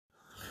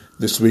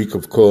This week,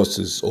 of course,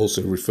 is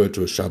also referred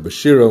to as Shabbos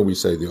Shira. We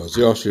say the Oz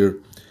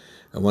Yashir.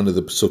 And one of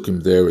the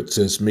Pesukim there, it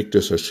says,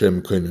 Mikdash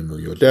Hashem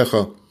Koinenu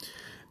Yodecha.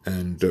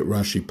 And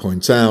Rashi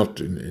points out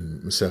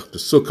in Masechta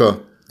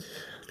Sukkah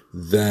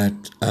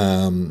that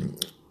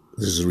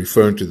this is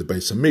referring to the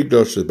Beis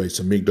HaMikdash. The Beis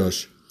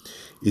HaMikdash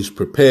is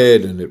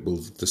prepared and it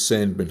will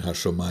descend min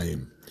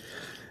hashomayim.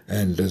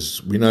 And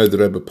as we know, the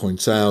Rebbe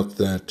points out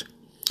that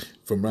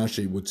from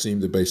Rashi it would seem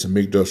the Beis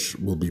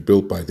HaMikdash will be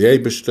built by the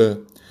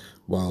Eibishter,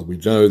 while we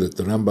know that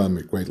the Rambam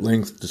at great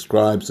length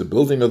describes the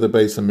building of the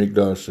Beis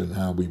HaMikdash and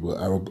how we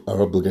are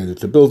obligated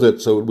to build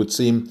it. So it would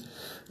seem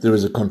there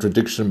is a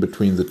contradiction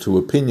between the two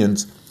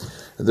opinions.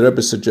 And the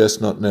Rebbe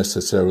suggests not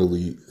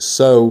necessarily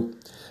so.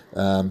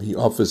 He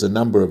offers a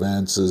number of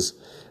answers.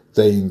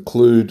 They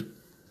include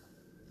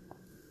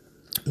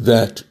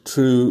that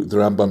true, the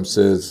Rambam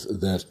says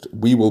that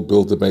we will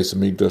build the Beis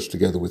HaMikdash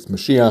together with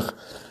Mashiach,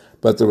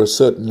 but there are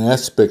certain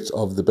aspects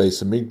of the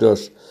Beis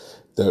HaMikdash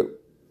that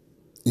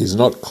is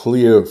not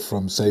clear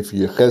from Sefer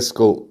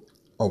Yechezkel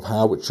of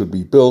how it should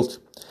be built,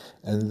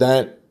 and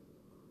that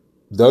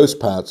those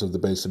parts of the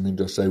Beis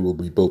HaMikdash, they will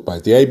be built by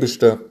the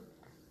Eibishter.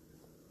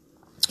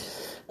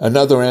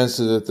 Another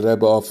answer that the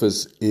Rebbe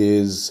offers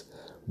is,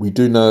 we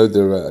do know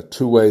there are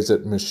two ways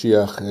that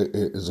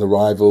Mashiach's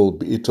arrival,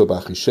 Be'ito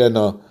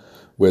B'achishena,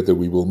 whether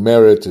we will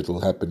merit, it will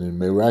happen in a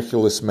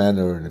miraculous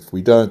manner, and if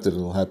we don't, it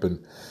will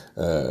happen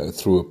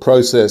through a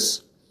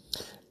process.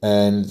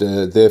 And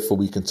therefore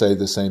we can say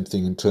the same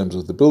thing in terms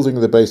of the building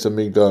of the Beis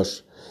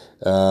HaMikdash.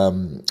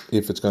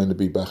 If it's going to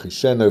be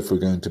B'achishena, if we're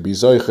going to be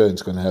Zoicha,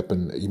 it's going to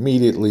happen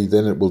immediately,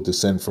 then it will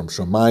descend from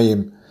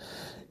Shomayim.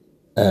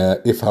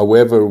 If,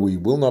 however, we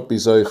will not be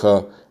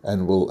Zoicha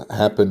and will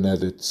happen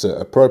at its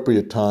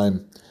appropriate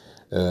time,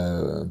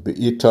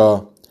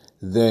 Be'ita,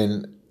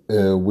 then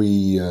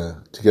we,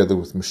 together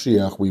with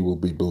Mashiach, we will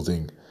be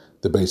building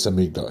the Beis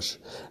HaMikdash.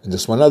 And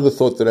just one other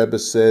thought that Rebbe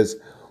says,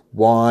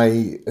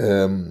 why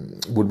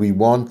would we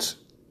want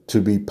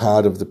to be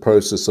part of the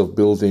process of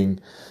building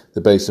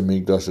the Beis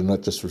HaMikdash and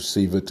not just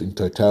receive it in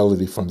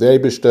totality from the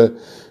Eibishter?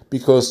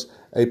 Because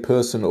a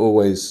person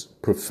always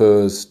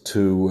prefers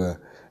to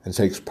and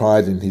takes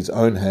pride in his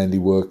own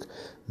handiwork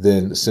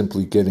than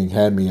simply getting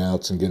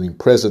hand-me-outs and getting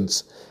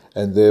presents,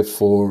 and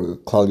therefore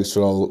Klal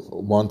Yisrael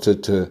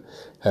wanted to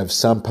have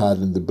some part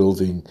in the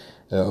building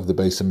of the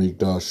Beis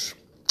HaMikdash,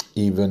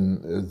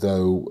 even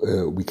though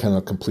we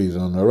cannot complete it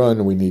on our own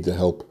and we need the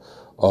help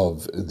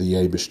of the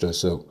Eibishter.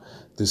 So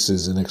this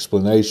is an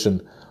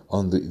explanation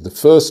on the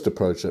first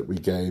approach that we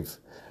gave,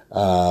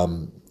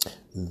 that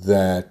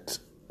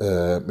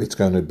it's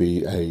going to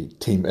be a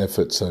team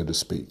effort, so to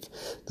speak.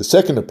 The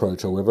second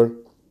approach, however,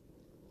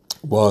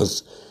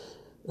 was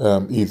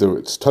either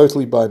it's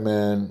totally by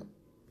man,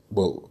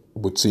 well,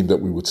 it would seem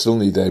that we would still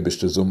need the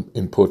Eibishter's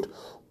input,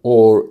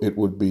 or it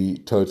would be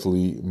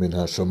totally min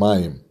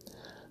hashomayim.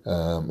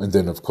 And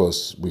then, of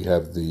course, we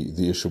have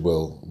the issue,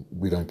 well,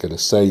 we don't get a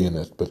say in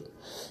it, but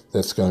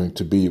that's going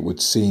to be, it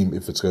would seem,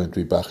 if it's going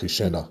to be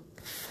B'achishena.